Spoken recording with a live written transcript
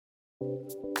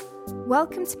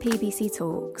Welcome to PBC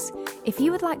Talks. If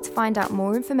you would like to find out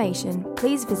more information,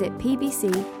 please visit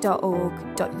pbc.org.uk.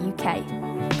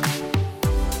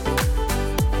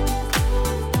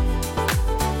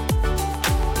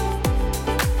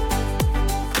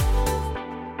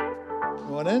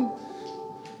 Morning.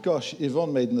 Gosh,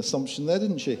 Yvonne made an assumption there,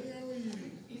 didn't she?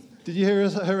 Did you hear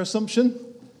her assumption?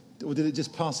 Or did it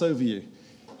just pass over you?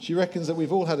 She reckons that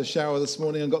we've all had a shower this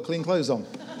morning and got clean clothes on.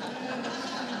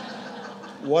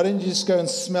 Why didn't you just go and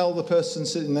smell the person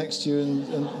sitting next to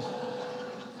you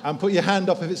and put your hand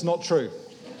up if it's not true?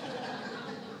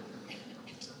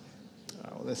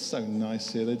 Oh, they're so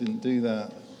nice here. They didn't do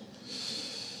that.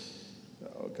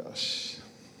 Oh, gosh.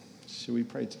 Shall we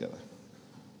pray together?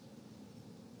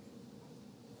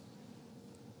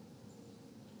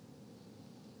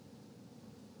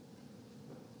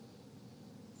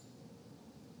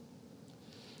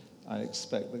 I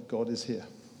expect that God is here.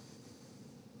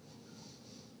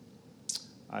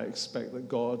 I expect that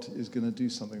God is going to do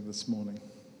something this morning.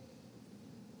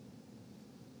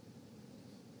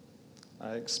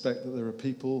 I expect that there are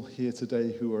people here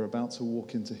today who are about to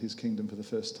walk into his kingdom for the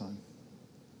first time.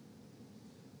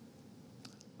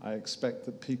 I expect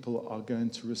that people are going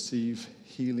to receive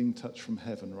healing touch from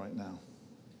heaven right now.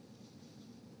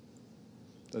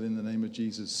 That in the name of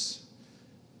Jesus,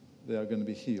 they are going to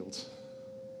be healed.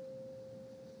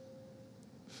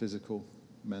 Physical,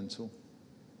 mental.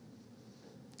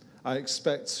 I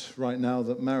expect right now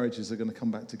that marriages are going to come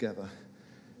back together.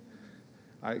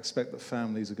 I expect that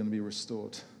families are going to be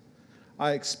restored.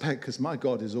 I expect, because my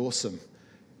God is awesome.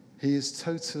 He is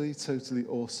totally, totally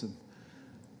awesome.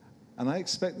 And I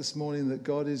expect this morning that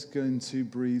God is going to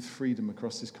breathe freedom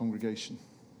across this congregation.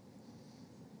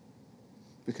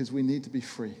 Because we need to be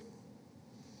free.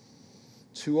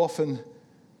 Too often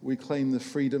we claim the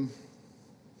freedom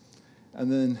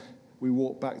and then we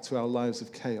walk back to our lives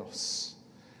of chaos.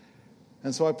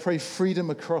 And so I pray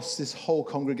freedom across this whole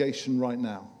congregation right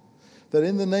now. That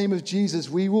in the name of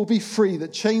Jesus, we will be free,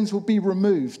 that chains will be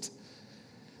removed,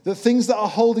 that things that are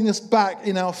holding us back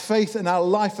in our faith and our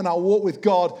life and our walk with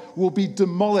God will be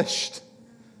demolished.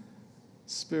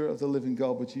 Spirit of the living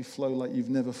God, would you flow like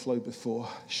you've never flowed before?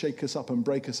 Shake us up and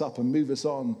break us up and move us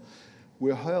on.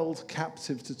 We're held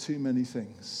captive to too many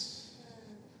things.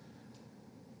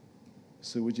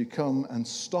 So would you come and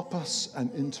stop us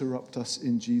and interrupt us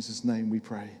in Jesus' name, we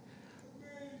pray.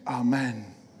 Amen.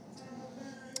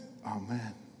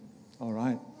 Amen. All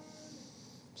right.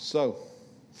 So,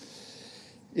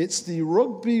 it's the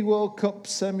Rugby World Cup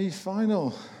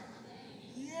semi-final.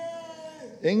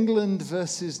 England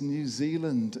versus New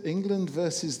Zealand. England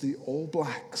versus the All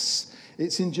Blacks.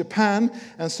 It's in Japan,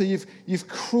 and so you've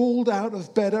crawled out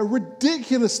of bed a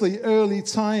ridiculously early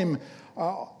time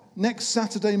next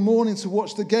Saturday morning to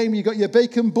watch the game. You've got your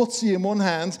bacon butty in one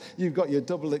hand. You've got your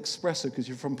double espresso because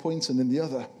you're from Poynton in the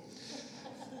other.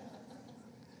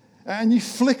 And you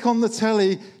flick on the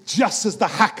telly just as the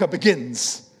haka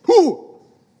begins. Whoo!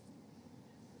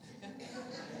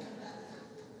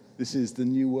 This is the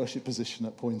new worship position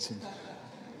at Poynton.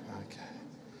 Okay.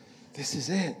 This is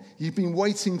it. You've been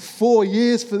waiting 4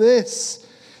 years for this.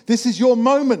 This is your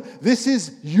moment. This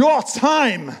is your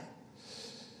time.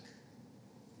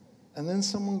 And then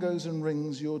someone goes and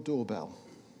rings your doorbell.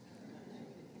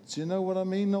 Do you know what I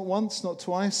mean? Not once, not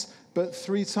twice, but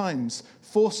 3 times.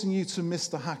 Forcing you to miss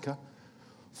the haka.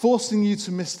 Forcing you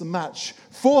to miss the match.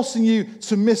 Forcing you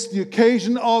to miss the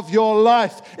occasion of your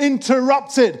life.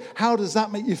 Interrupted. How does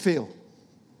that make you feel?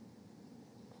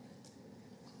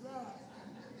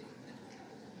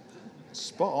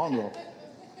 Spot on, Rob.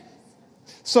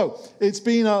 So, it's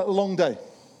been a long day.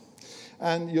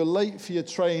 And you're late for your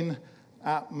train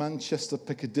at Manchester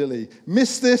Piccadilly.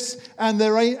 Miss this, and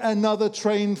there ain't another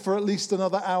train for at least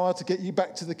another hour to get you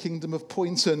back to the kingdom of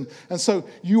Poynton. And so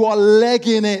you are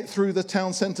legging it through the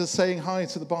town centre, saying hi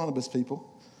to the Barnabas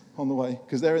people on the way,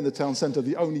 because they're in the town centre,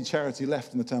 the only charity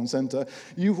left in the town centre.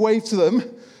 You've waved to them,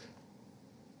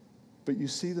 but you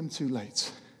see them too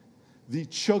late. The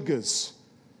chuggers,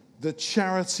 the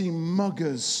charity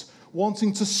muggers,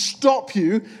 wanting to stop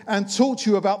you and talk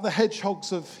to you about the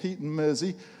hedgehogs of Heaton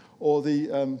Mersey, or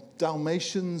the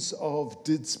Dalmatians of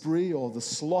Didsbury, or the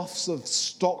sloths of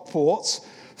Stockport,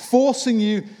 forcing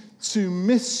you to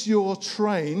miss your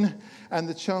train and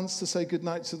the chance to say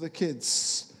goodnight to the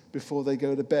kids before they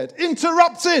go to bed.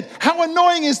 Interrupted! How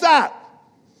annoying is that?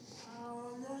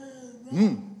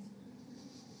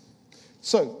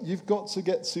 So, you've got to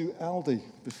get to Aldi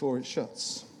before it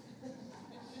shuts.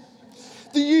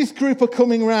 The youth group are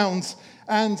coming round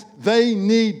and they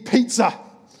need pizza.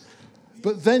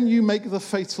 But then you make the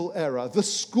fatal error, the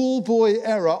schoolboy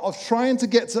error of trying to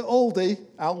get to Aldi,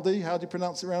 how do you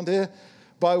pronounce it around here?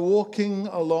 By walking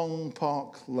along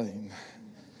Park Lane.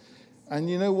 And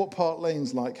you know what Park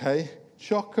Lane's like, hey?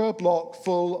 Chock-a-block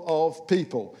full of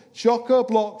people.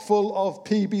 Chock-a-block full of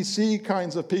PBC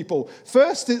kinds of people.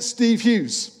 First, it's Steve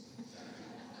Hughes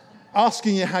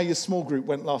asking you how your small group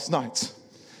went last night.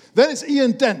 Then it's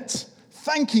Ian Dent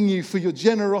thanking you for your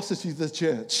generosity to the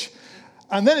church.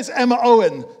 And then it's Emma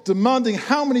Owen demanding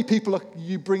how many people are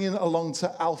you bringing along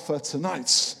to Alpha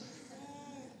tonight.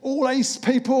 All ace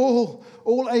people,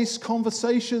 all ace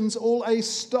conversations, all ace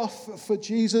stuff for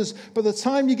Jesus. By the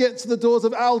time you get to the doors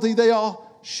of Aldi, they are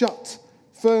shut,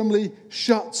 firmly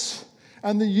shut.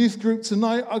 And the youth group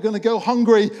tonight are going to go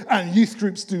hungry, and youth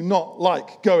groups do not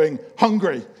like going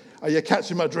hungry. Are you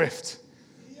catching my drift?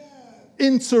 Yeah.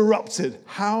 Interrupted.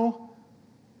 How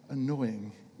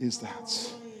annoying is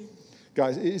that?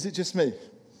 Guys, is it just me?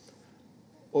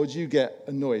 Or do you get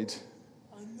annoyed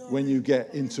when you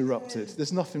get interrupted?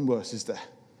 There's nothing worse, is there?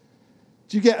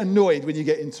 Do you get annoyed when you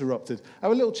get interrupted?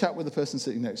 Have a little chat with the person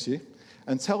sitting next to you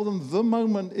and tell them the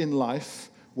moment in life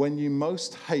when you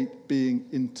most hate being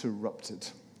interrupted.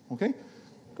 Okay?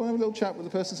 Go and have a little chat with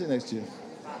the person sitting next to you.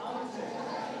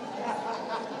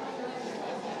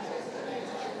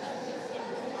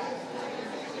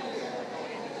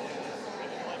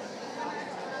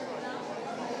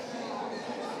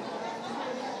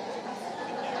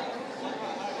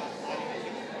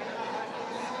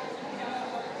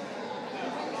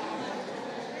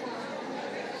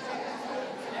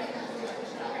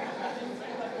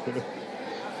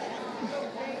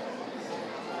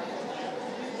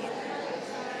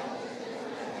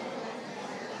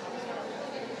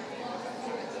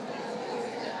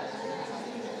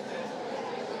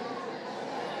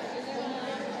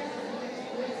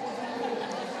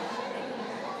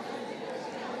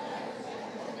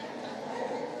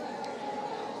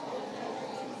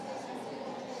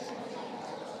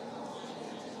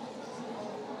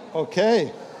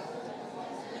 Okay.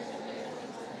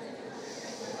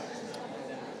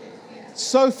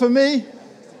 So for me,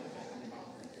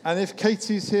 and if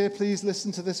Katie's here, please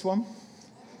listen to this one.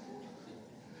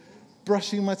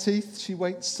 Brushing my teeth, she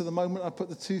waits to the moment I put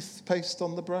the toothpaste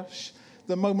on the brush.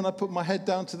 The moment I put my head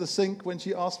down to the sink when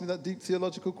she asked me that deep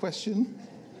theological question.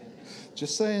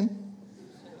 Just saying.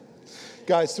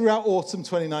 Guys, throughout autumn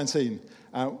 2019,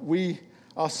 we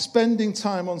are spending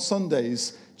time on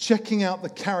Sundays checking out the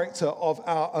character of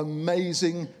our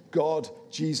amazing God,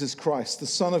 Jesus Christ, the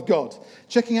Son of God.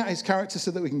 Checking out his character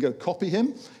so that we can go copy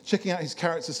him. Checking out his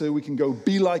character so we can go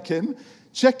be like him.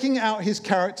 Checking out his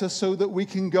character so that we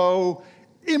can go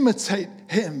imitate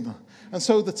him. And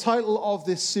so the title of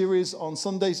this series on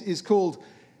Sundays is called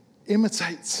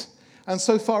Imitate. And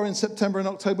so far in September and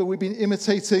October, we've been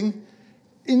imitating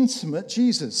intimate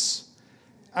Jesus.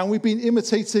 And we've been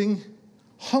imitating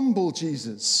humble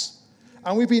Jesus.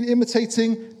 And we've been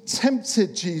imitating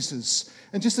tempted Jesus.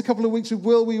 And just a couple of weeks with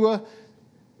Will, we were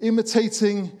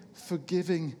imitating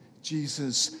forgiving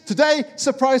Jesus. Today,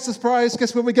 surprise, surprise,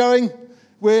 guess where we're going?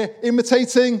 We're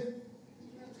imitating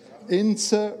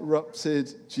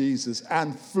interrupted Jesus.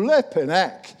 And flipping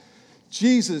heck,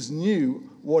 Jesus knew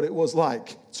what it was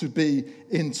like to be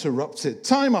interrupted.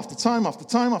 Time after time after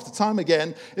time after time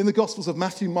again, in the Gospels of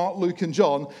Matthew, Mark, Luke, and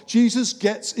John, Jesus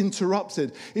gets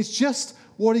interrupted. It's just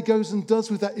what he goes and does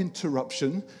with that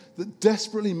interruption that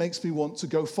desperately makes me want to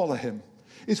go follow him.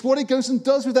 It's what he goes and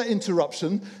does with that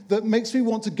interruption that makes me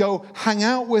want to go hang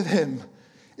out with him.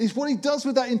 It's what he does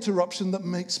with that interruption that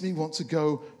makes me want to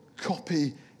go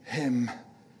copy him.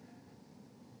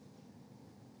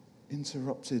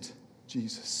 Interrupted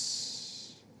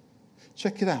Jesus.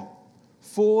 Check it out.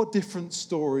 4 different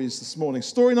stories this morning.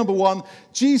 Story number 1,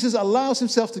 Jesus allows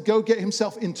himself to go get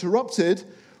himself interrupted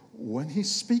when he's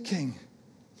speaking.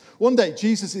 One day,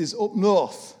 Jesus is up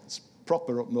north. It's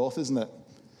proper up north, isn't it?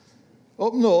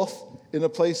 Up north in a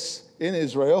place in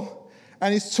Israel.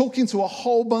 And he's talking to a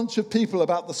whole bunch of people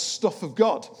about the stuff of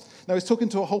God. Now, he's talking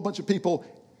to a whole bunch of people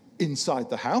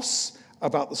inside the house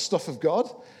about the stuff of God.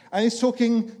 And he's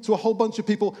talking to a whole bunch of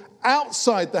people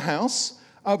outside the house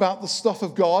about the stuff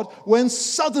of God, when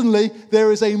suddenly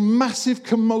there is a massive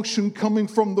commotion coming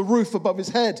from the roof above his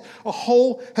head. A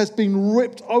hole has been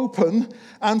ripped open,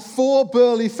 and 4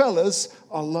 burly fellas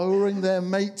are lowering their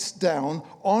mate down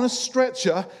on a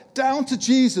stretcher down to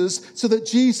Jesus so that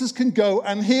Jesus can go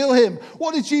and heal him.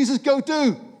 What did Jesus go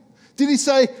do? Did he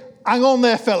say, hang on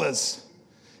there, fellas?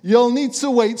 You'll need to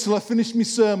wait till I finish my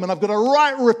sermon. I've got a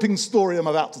right ripping story I'm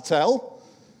about to tell.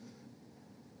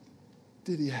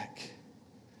 Did he heck?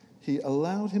 He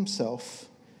allowed himself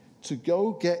to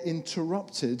go get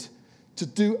interrupted, to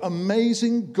do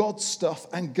amazing God stuff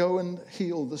and go and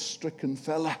heal the stricken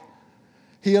fella.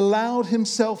 He allowed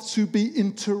himself to be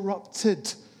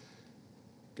interrupted.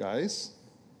 Guys,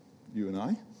 you and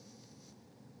I,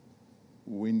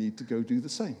 we need to go do the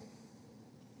same.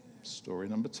 Story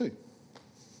number 2.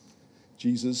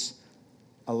 Jesus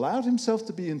allowed himself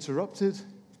to be interrupted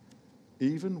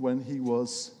even when he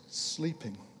was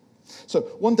sleeping. So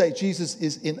one day Jesus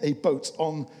is in a boat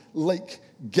on Lake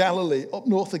Galilee, up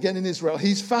north again in Israel.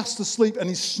 He's fast asleep and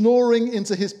he's snoring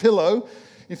into his pillow.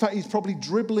 In fact, he's probably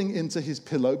dribbling into his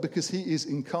pillow because he is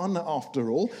incarnate after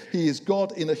all. He is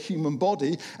God in a human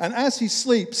body. And as he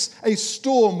sleeps, a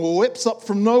storm whips up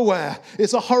from nowhere.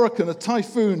 It's a hurricane, a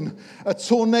typhoon, a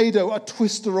tornado, a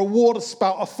twister, a water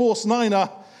spout, a force niner.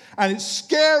 And it's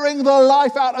scaring the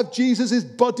life out of Jesus'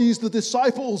 buddies, the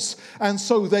disciples. And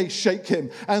so they shake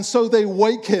him. And so they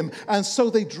wake him. And so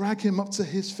they drag him up to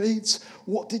his feet.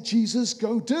 What did Jesus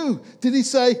go do? Did he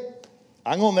say,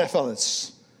 hang on there,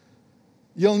 fellas.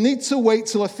 You'll need to wait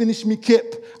till I finish me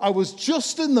kip. I was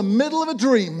just in the middle of a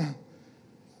dream.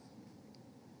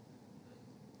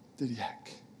 Did he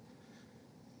heck?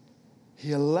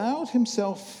 He allowed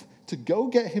himself to go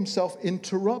get himself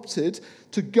interrupted,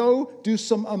 to go do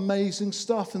some amazing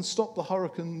stuff and stop the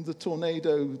hurricane, the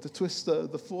tornado, the twister,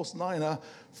 the force niner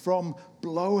from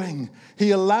blowing.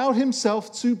 He allowed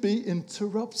himself to be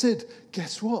interrupted.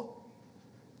 Guess what?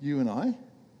 You and I,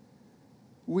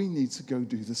 we need to go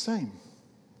do the same.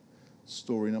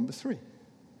 Story number 3.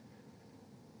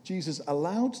 Jesus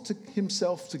allowed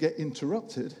himself to get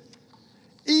interrupted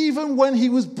even when he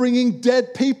was bringing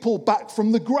dead people back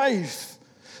from the grave.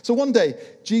 So one day,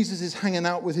 Jesus is hanging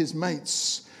out with his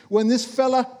mates when this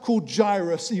fella called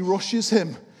Jairus, he rushes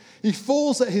him. He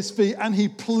falls at his feet and he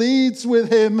pleads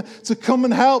with him to come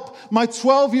and help. My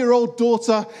 12-year-old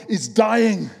daughter is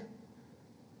dying.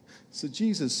 So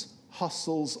Jesus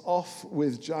hustles off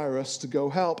with Jairus to go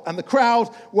help. And the crowd,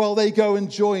 well, they go and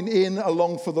join in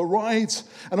along for the ride.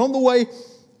 And on the way,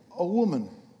 a woman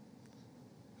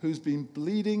who's been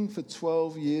bleeding for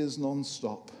 12 years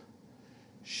non-stop,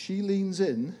 she leans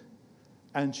in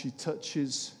and she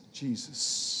touches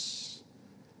Jesus.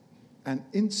 And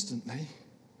instantly,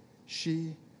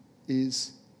 she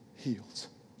is healed.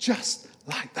 Just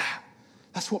like that.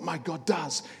 That's what my God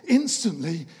does.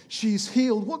 Instantly, she's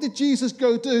healed. What did Jesus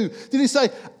go do? Did he say,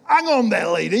 hang on there,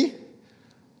 lady.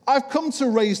 I've come to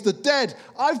raise the dead.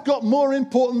 I've got more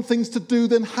important things to do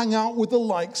than hang out with the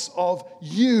likes of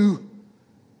you.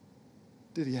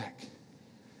 Did he heck?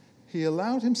 He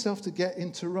allowed himself to get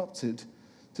interrupted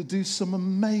to do some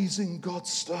amazing God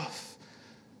stuff.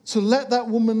 To let that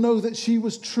woman know that she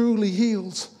was truly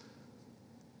healed.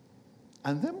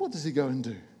 And then what does he go and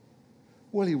do?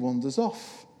 Well, he wanders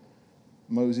off.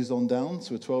 Moses on down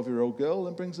to a 12-year-old girl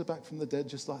and brings her back from the dead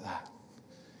just like that.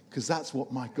 Because that's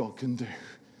what my God can do.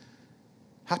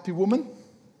 Happy woman,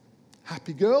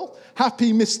 happy girl,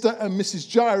 happy Mr. and Mrs.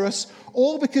 Jairus,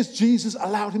 all because Jesus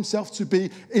allowed himself to be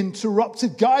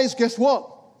interrupted. Guys, guess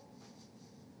what?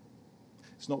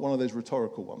 It's not one of those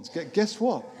rhetorical ones. Guess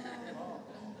what?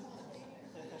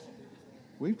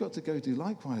 We've got to go do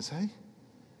likewise, hey?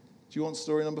 Do you want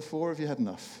story number 4? Have you had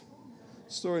enough?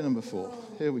 Story number 4.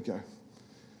 Here we go.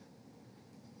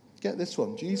 Get this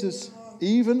one. Jesus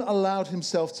even allowed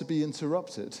himself to be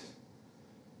interrupted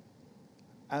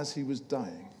as he was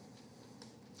dying.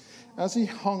 As he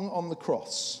hung on the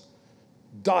cross,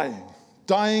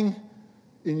 dying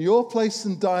in your place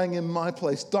and dying in my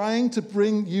place, dying to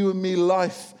bring you and me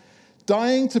life,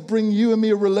 dying to bring you and me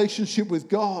a relationship with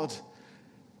God.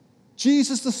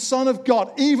 Jesus, the Son of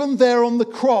God, even there on the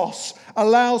cross,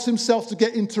 allows himself to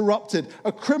get interrupted.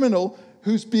 A criminal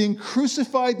who's being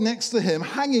crucified next to him,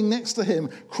 hanging next to him,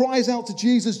 cries out to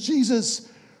Jesus, Jesus,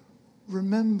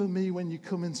 remember me when you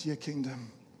come into your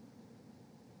kingdom.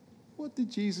 What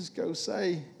did Jesus go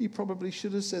say? He probably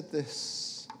should have said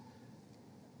this.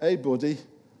 Hey, buddy,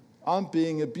 I'm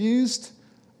being abused,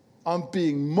 I'm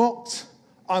being mocked,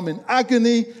 I'm in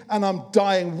agony, and I'm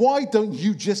dying. Why don't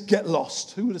you just get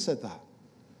lost? Who would have said that?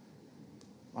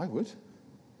 I would.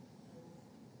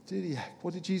 Did he?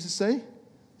 What did Jesus say?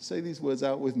 Say these words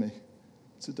out with me.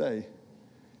 Today,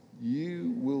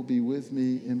 you will be with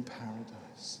me in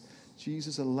paradise.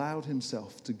 Jesus allowed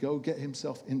himself to go get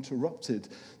himself interrupted,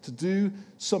 to do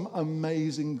some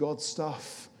amazing God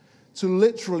stuff, to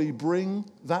literally bring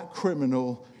that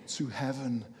criminal to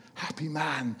heaven. Happy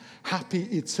man, happy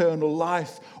eternal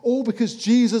life. All because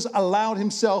Jesus allowed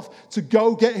himself to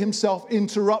go get himself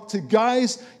interrupted.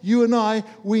 Guys, you and I,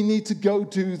 we need to go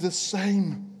do the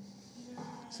same.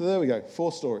 So there we go,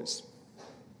 4 stories.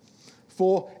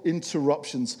 4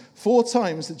 interruptions. 4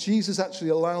 times that Jesus actually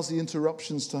allows the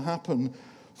interruptions to happen.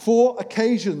 4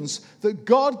 occasions that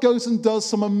God goes and does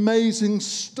some amazing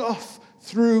stuff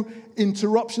through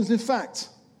interruptions. In fact,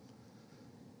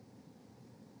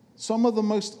 some of the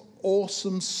most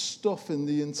awesome stuff in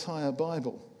the entire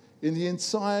Bible, in the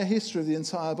entire history of the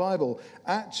entire Bible,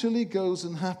 actually goes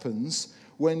and happens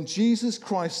when Jesus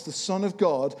Christ, the Son of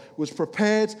God, was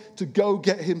prepared to go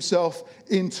get himself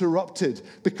interrupted.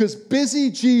 Because busy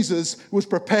Jesus was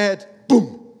prepared,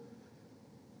 boom,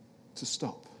 to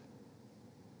stop.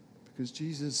 Because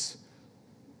Jesus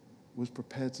was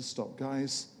prepared to stop.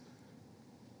 Guys,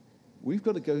 we've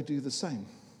got to go do the same.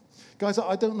 Guys,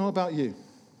 I don't know about you,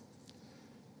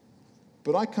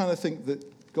 but I kind of think that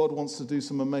God wants to do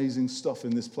some amazing stuff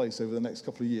in this place over the next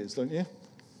couple of years, don't you?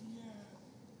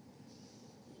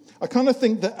 I kind of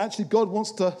think that actually God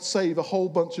wants to save a whole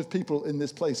bunch of people in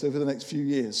this place over the next few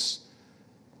years.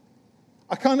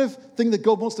 I kind of think that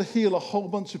God wants to heal a whole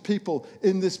bunch of people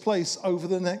in this place over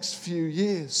the next few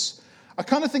years. I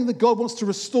kind of think that God wants to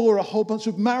restore a whole bunch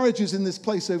of marriages in this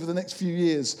place over the next few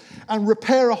years and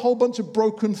repair a whole bunch of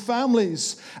broken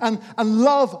families and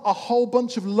love a whole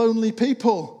bunch of lonely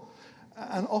people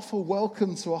and offer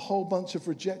welcome to a whole bunch of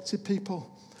rejected people.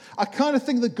 I kind of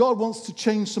think that God wants to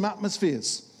change some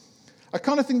atmospheres. I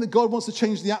kind of think that God wants to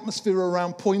change the atmosphere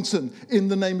around Poynton in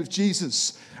the name of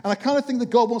Jesus. And I kind of think that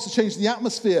God wants to change the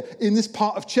atmosphere in this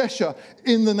part of Cheshire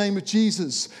in the name of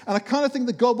Jesus. And I kind of think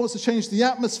that God wants to change the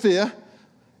atmosphere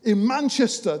in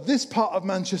Manchester, this part of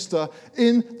Manchester,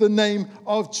 in the name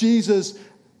of Jesus.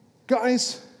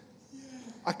 Guys,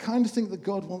 I kind of think that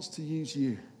God wants to use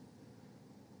you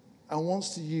and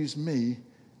wants to use me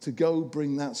to go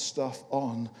bring that stuff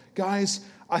on. Guys,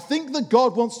 I think that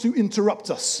God wants to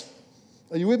interrupt us.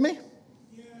 Are you with me?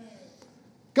 Yeah.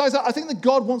 Guys, I think that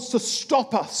God wants to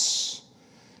stop us.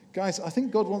 Guys, I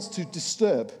think God wants to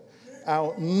disturb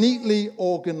our neatly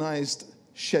organized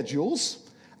schedules,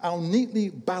 our neatly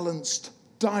balanced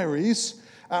diaries,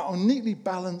 our neatly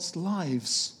balanced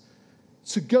lives,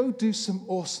 to go do some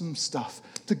awesome stuff,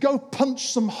 to go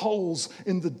punch some holes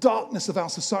in the darkness of our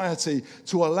society,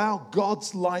 to allow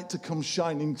God's light to come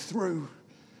shining through.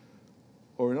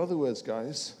 Or in other words,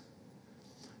 guys,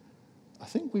 I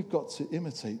think we've got to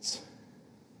imitate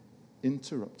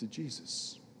interrupted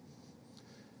Jesus.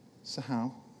 So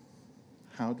how?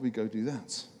 How do we go do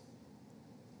that?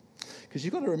 Because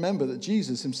you've got to remember that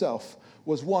Jesus himself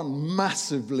was one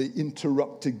massively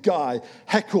interrupted guy,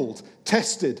 heckled,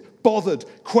 tested, bothered,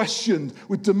 questioned,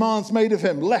 with demands made of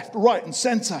him left, right, and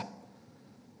center.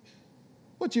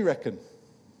 What do you reckon?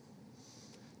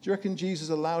 Do you reckon Jesus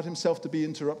allowed himself to be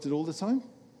interrupted all the time?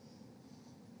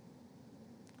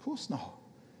 Of course not.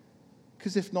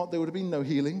 Because if not, there would have been no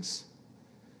healings.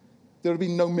 There would have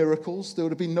been no miracles. There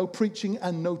would have been no preaching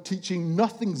and no teaching.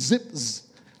 Nothing. Zips.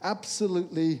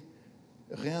 Absolutely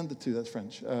rien de tout. That's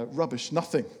French. Rubbish.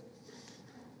 Nothing.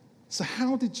 So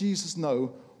how did Jesus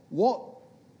know what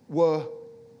were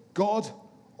God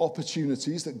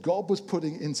opportunities that God was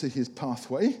putting into his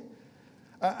pathway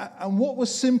and what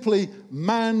was simply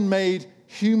man-made,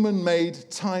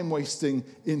 human-made, time-wasting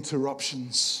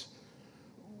interruptions?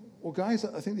 Well, guys,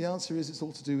 I think the answer is it's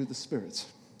all to do with the Spirit.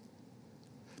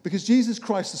 Because Jesus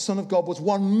Christ, the Son of God, was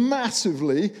one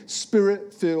massively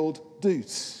Spirit-filled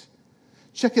dude.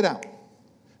 Check it out.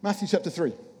 Matthew chapter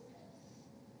 3.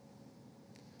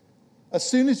 As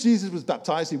soon as Jesus was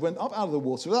baptized, he went up out of the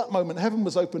water. At that moment, heaven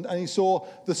was opened, and he saw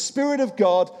the Spirit of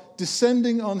God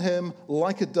descending on him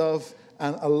like a dove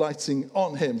and alighting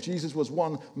on him. Jesus was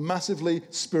one massively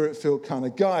Spirit-filled kind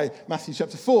of guy. Matthew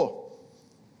chapter 4.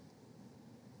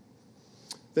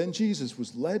 Then Jesus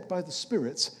was led by the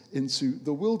Spirit into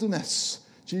the wilderness.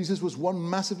 Jesus was one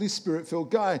massively Spirit-filled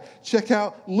guy. Check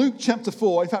out Luke chapter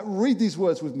 4. In fact, read these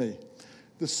words with me.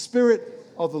 The Spirit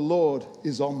of the Lord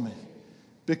is on me,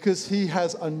 because he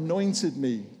has anointed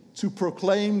me to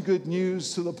proclaim good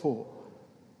news to the poor.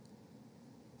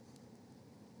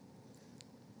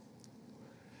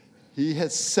 He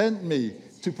has sent me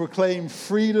to proclaim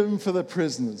freedom for the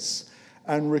prisoners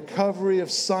and recovery of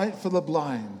sight for the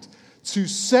blind, to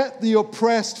set the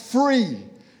oppressed free,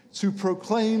 to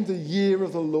proclaim the year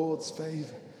of the Lord's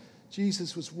favor.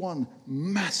 Jesus was one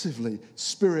massively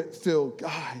Spirit-filled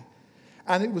guy.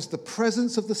 And it was the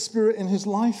presence of the Spirit in his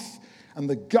life and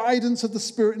the guidance of the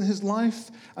Spirit in his life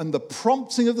and the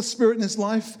prompting of the Spirit in his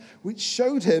life which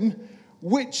showed him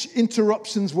which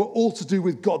interruptions were all to do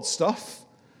with God stuff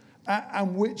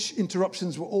and which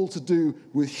interruptions were all to do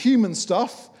with human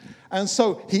stuff. And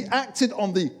so he acted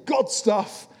on the God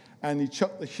stuff and he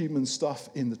chucked the human stuff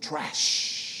in the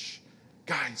trash.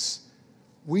 Guys,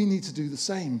 we need to do the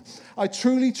same. I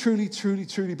truly, truly, truly,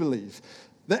 truly believe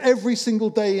that every single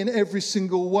day in every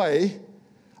single way,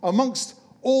 amongst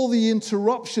all the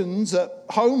interruptions at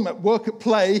home, at work, at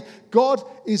play, God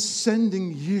is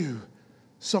sending you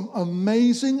some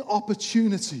amazing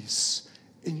opportunities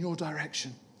in your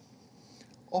direction.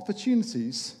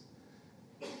 Opportunities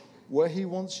where he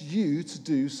wants you to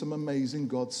do some amazing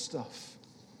God stuff.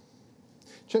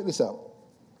 Check this out.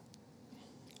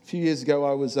 A few years ago,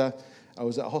 I was at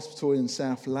a hospital in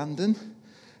South London,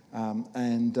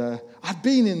 and I'd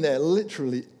been in there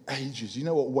literally ages. You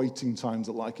know what waiting times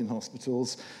are like in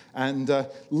hospitals. And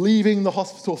leaving the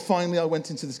hospital, finally, I went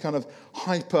into this kind of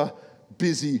hyper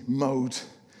busy mode.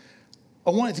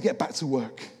 I wanted to get back to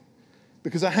work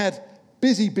because I had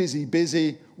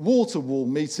busy, wall-to-wall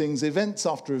meetings, events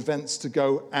after events to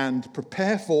go and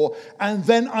prepare for. And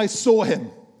then I saw him,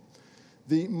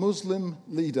 the Muslim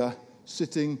leader,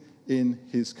 sitting in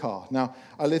his car. Now,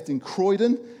 I lived in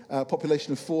Croydon, a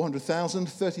population of 400,000.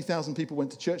 30,000 people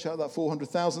went to church out of that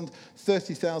 400,000.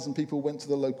 30,000 people went to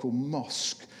the local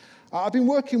mosque. I've been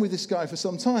working with this guy for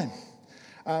some time.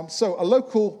 So a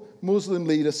local Muslim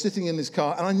leader sitting in his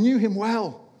car, and I knew him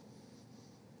well.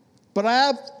 But I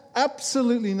had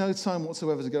absolutely no time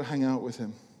whatsoever to go hang out with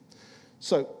him.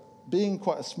 So, being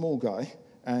quite a small guy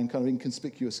and kind of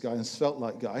inconspicuous guy and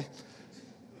svelte-like guy,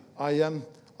 I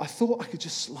thought I could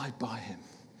just slide by him.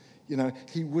 You know,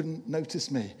 he wouldn't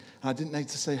notice me. I didn't need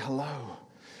to say hello.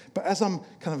 But as I'm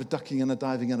kind of a ducking and a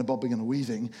diving and a bobbing and a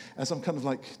weaving, as I'm kind of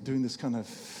like doing this kind of...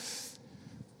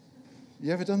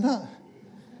 You ever done that?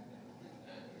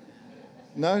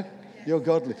 No? You're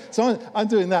godly. So I'm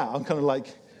doing that. I'm kind of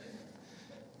like...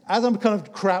 As I'm kind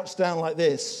of crouched down like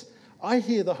this, I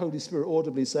hear the Holy Spirit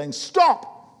audibly saying,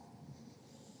 "Stop!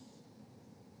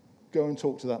 Go and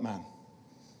talk to that man."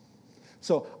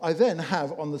 So I then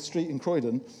have on the street in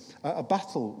Croydon a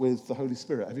battle with the Holy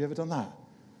Spirit. Have you ever done that?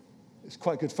 It's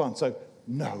quite good fun. So,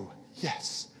 no,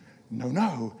 yes.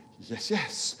 No,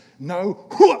 yes. No,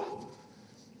 hooah!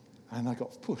 And I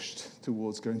got pushed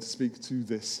towards going to speak to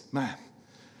this man.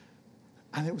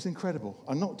 And it was incredible.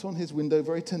 I knocked on his window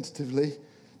very tentatively.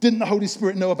 Didn't the Holy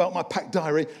Spirit know about my packed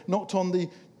diary? Knocked on the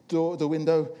door, the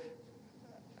window,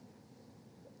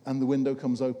 and the window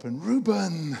comes open.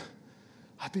 "Reuben,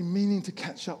 I've been meaning to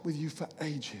catch up with you for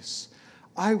ages.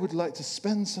 I would like to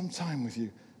spend some time with you,"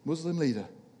 Muslim leader.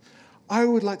 "I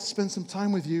would like to spend some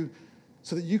time with you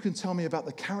so that you can tell me about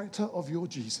the character of your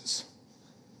Jesus."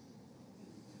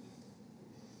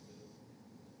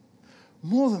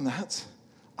 More than that,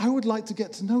 I would like to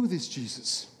get to know this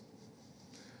Jesus.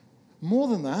 More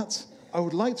than that, I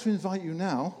would like to invite you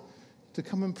now to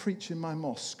come and preach in my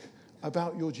mosque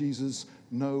about your Jesus,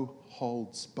 no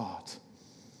holds barred.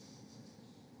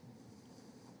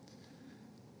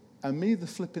 And me, the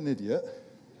flippin' idiot,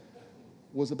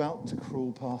 was about to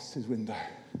crawl past his window.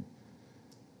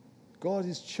 God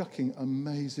is chucking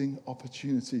amazing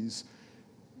opportunities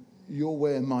your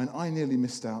way and mine. I nearly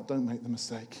missed out. Don't make the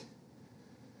mistake.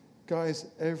 Guys,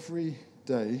 every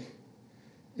day,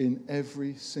 in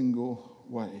every single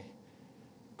way,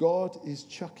 God is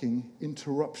chucking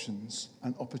interruptions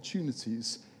and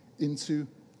opportunities into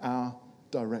our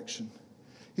direction.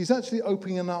 He's actually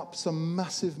opening up some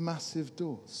massive, massive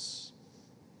doors.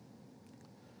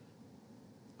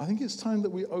 I think it's time that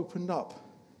we opened up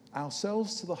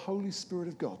ourselves to the Holy Spirit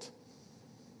of God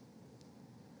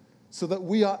so that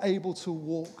we are able to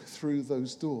walk through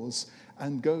those doors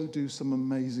and go do some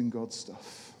amazing God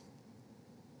stuff.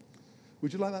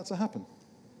 Would you like that to happen?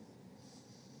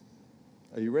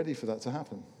 Are you ready for that to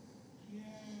happen? Yeah.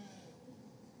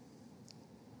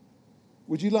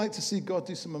 Would you like to see God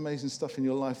do some amazing stuff in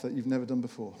your life that you've never done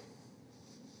before?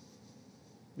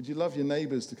 Would you love your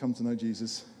neighbors to come to know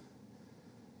Jesus?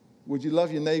 Would you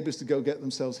love your neighbors to go get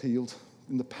themselves healed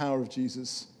in the power of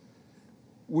Jesus?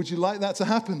 Would you like that to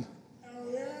happen?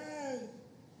 Oh, yeah.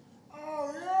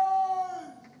 Oh,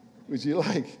 yeah. Would you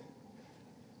like...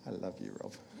 I love you,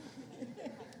 Rob.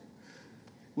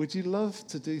 Would you love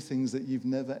to do things that you've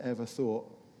never, ever thought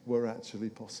were actually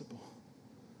possible?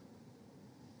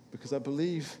 Because I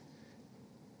believe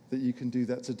that you can do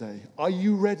that today. Are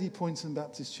you ready, Poynton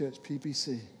Baptist Church,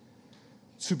 PBC,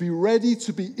 to be ready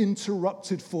to be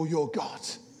interrupted for your God?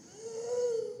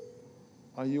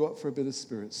 Are you up for a bit of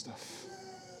spirit stuff?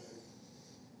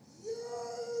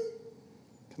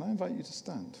 Can I invite you to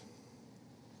stand?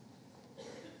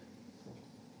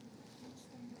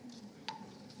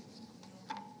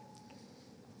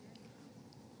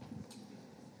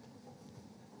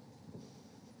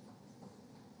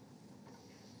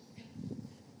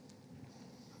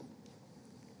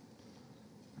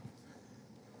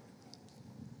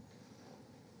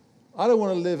 I don't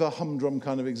want to live a humdrum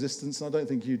kind of existence, and I don't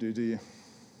think you do you? Do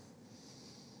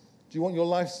you want your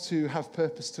life to have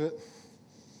purpose to it?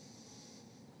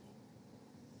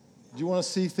 Do you want to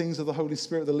see things of the Holy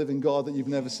Spirit, the living God, that you've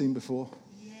never seen before?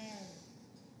 Yes.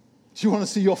 Do you want to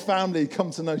see your family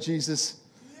come to know Jesus?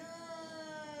 Yes.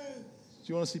 Do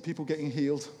you want to see people getting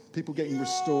healed, people getting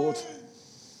restored? Do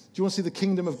you want to see the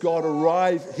kingdom of God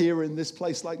arrive here in this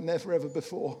place like never ever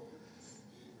before?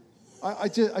 I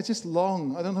just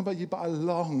long, I don't know about you, but I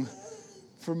long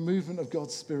for a movement of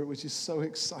God's Spirit, which is so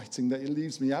exciting that it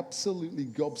leaves me absolutely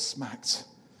gobsmacked.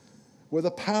 Where the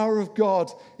power of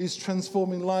God is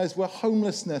transforming lives, where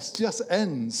homelessness just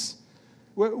ends,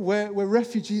 where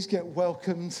refugees get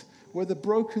welcomed, where the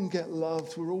broken get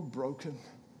loved. We're all broken.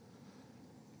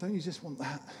 Don't you just want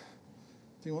that?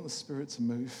 Do you want the Spirit to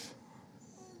move?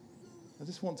 I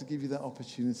just want to give you that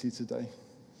opportunity today.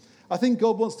 I think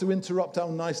God wants to interrupt our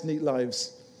nice, neat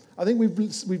lives. I think we've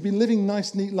been living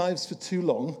nice, neat lives for too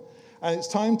long, and it's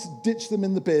time to ditch them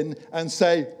in the bin and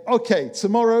say, okay,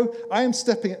 tomorrow I am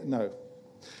stepping... No.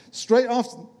 Straight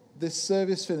after this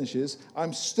service finishes,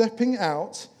 I'm stepping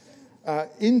out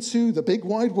into the big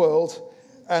wide world,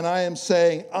 and I am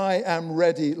saying, I am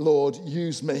ready, Lord,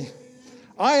 use me.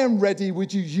 I am ready,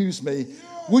 would you use me?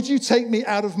 Would you take me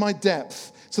out of my depth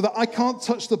so that I can't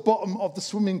touch the bottom of the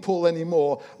swimming pool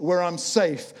anymore, where I'm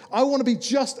safe? I want to be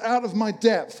just out of my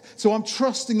depth, so I'm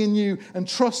trusting in you and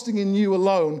trusting in you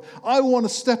alone. I want to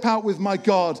step out with my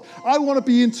God. I want to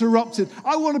be interrupted.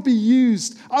 I want to be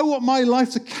used. I want my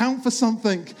life to count for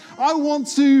something. I want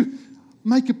to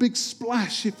make a big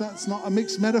splash, if that's not a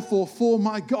mixed metaphor, for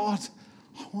my God.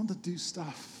 I want to do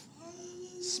stuff.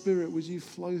 Spirit, would you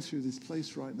flow through this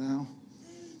place right now?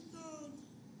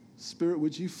 Spirit,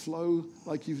 would you flow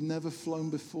like you've never flown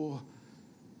before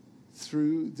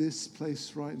through this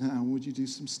place right now? Would you do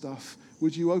some stuff?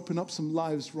 Would you open up some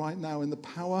lives right now in the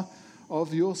power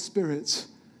of your Spirit?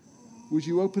 Would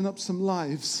you open up some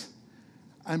lives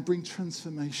and bring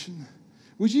transformation?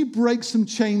 Would you break some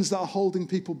chains that are holding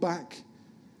people back?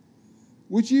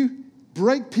 Would you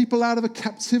break people out of a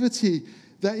captivity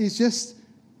that is just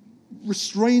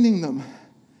restraining them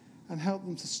and help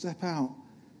them to step out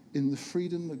in the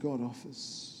freedom that God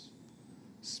offers?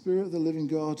 Spirit of the living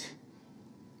God,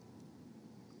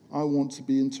 I want to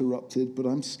be interrupted, but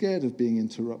I'm scared of being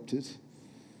interrupted.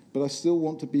 But I still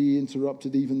want to be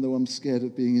interrupted even though I'm scared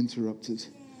of being interrupted.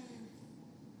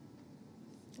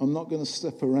 I'm not going to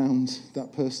step around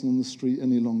that person on the street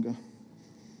any longer.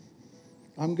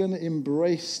 I'm going to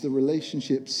embrace the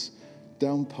relationships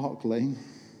down Park Lane.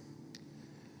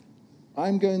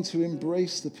 I'm going to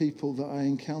embrace the people that I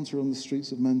encounter on the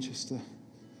streets of Manchester.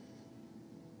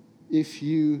 If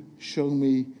you show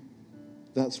me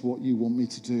that's what you want me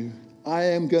to do, I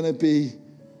am going to be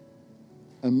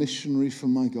a missionary for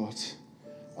my God.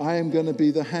 I am going to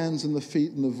be the hands and the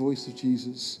feet and the voice of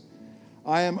Jesus.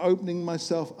 I am opening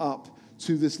myself up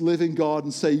to this living God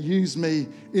and say, use me,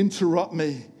 interrupt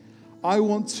me. I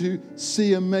want to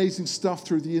see amazing stuff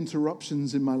through the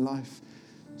interruptions in my life.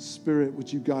 Spirit,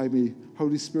 would you guide me?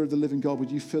 Holy Spirit of the living God,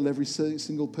 would you fill every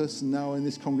single person now in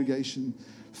this congregation,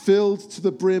 filled to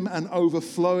the brim and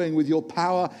overflowing with your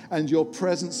power and your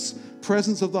presence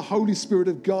of the Holy Spirit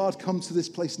of God. Come to this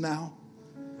place now.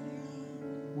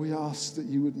 We ask that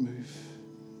you would move.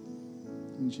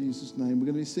 In Jesus' name, we're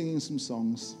going to be singing some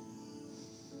songs.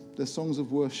 They're songs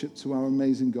of worship to our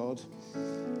amazing God.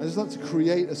 I'd just like to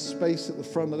create a space at the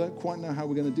front. I don't quite know how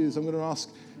we're going to do this. I'm going to ask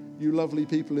you lovely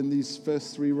people in these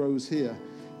first 3 rows here,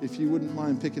 if you wouldn't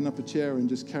mind picking up a chair and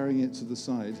just carrying it to the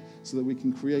side so that we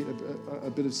can create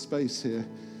a bit of space here,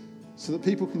 so that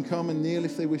people can come and kneel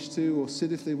if they wish to, or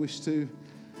sit if they wish to,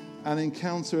 and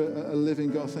encounter a living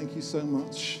God. Thank you so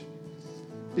much.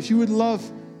 If you would love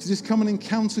to just come and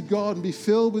encounter God and be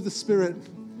filled with the Spirit,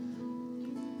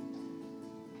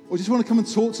 or just want to come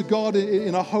and talk to God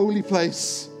in a holy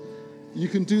place, you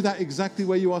can do that exactly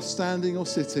where you are standing or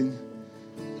sitting.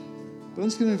 But I'm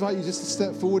just going to invite you just to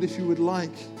step forward if you would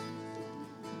like,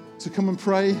 to come and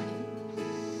pray,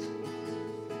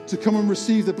 to come and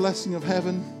receive the blessing of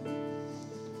heaven,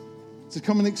 to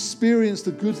come and experience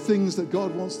the good things that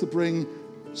God wants to bring,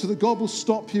 so that God will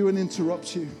stop you and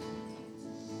interrupt you.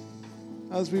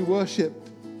 As we worship,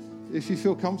 if you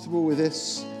feel comfortable with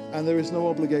this and there is no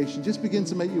obligation, just begin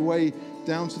to make your way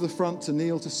down to the front, to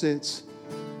kneel, to sit,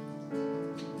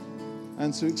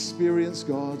 and to experience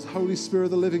God. Holy Spirit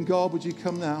of the living God, would you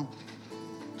come now?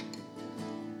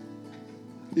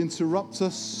 Interrupt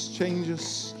us, change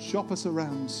us, shop us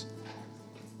around.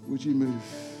 Would you move?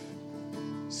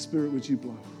 Spirit, would you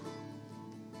blow?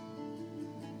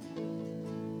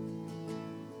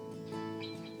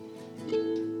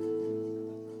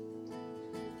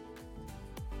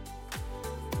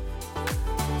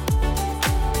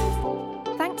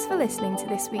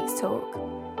 this week's talk.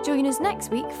 Join us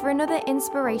next week for another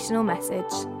inspirational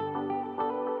message.